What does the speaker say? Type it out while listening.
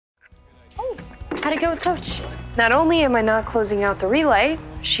How'd it go with Coach? Not only am I not closing out the relay,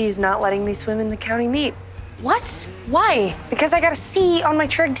 she's not letting me swim in the county meet. What? Why? Because I got a C on my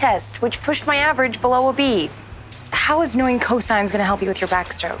trig test, which pushed my average below a B. How is knowing cosines gonna help you with your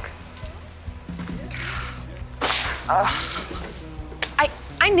backstroke?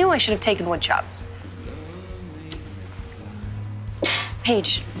 I knew I should have taken wood chop.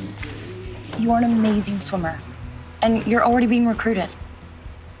 Paige, you're an amazing swimmer, and you're already being recruited.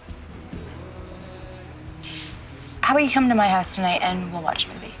 How about you come to my house tonight and we'll watch a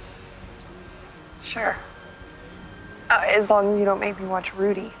movie? Sure. As long as you don't make me watch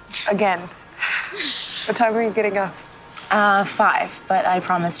Rudy again. What time are you getting up? 5, but I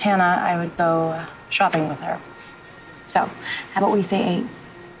promised Hannah I would go shopping with her. So, how about we say 8?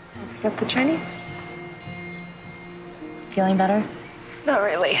 Pick up the Chinese? Feeling better? Not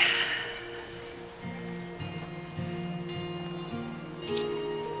really.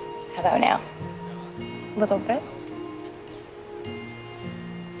 How about now? A little bit.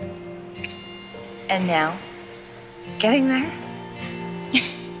 And now? Getting there.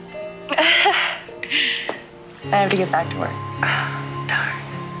 I have to get back to work. Darn.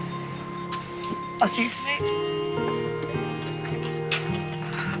 I'll see you tonight.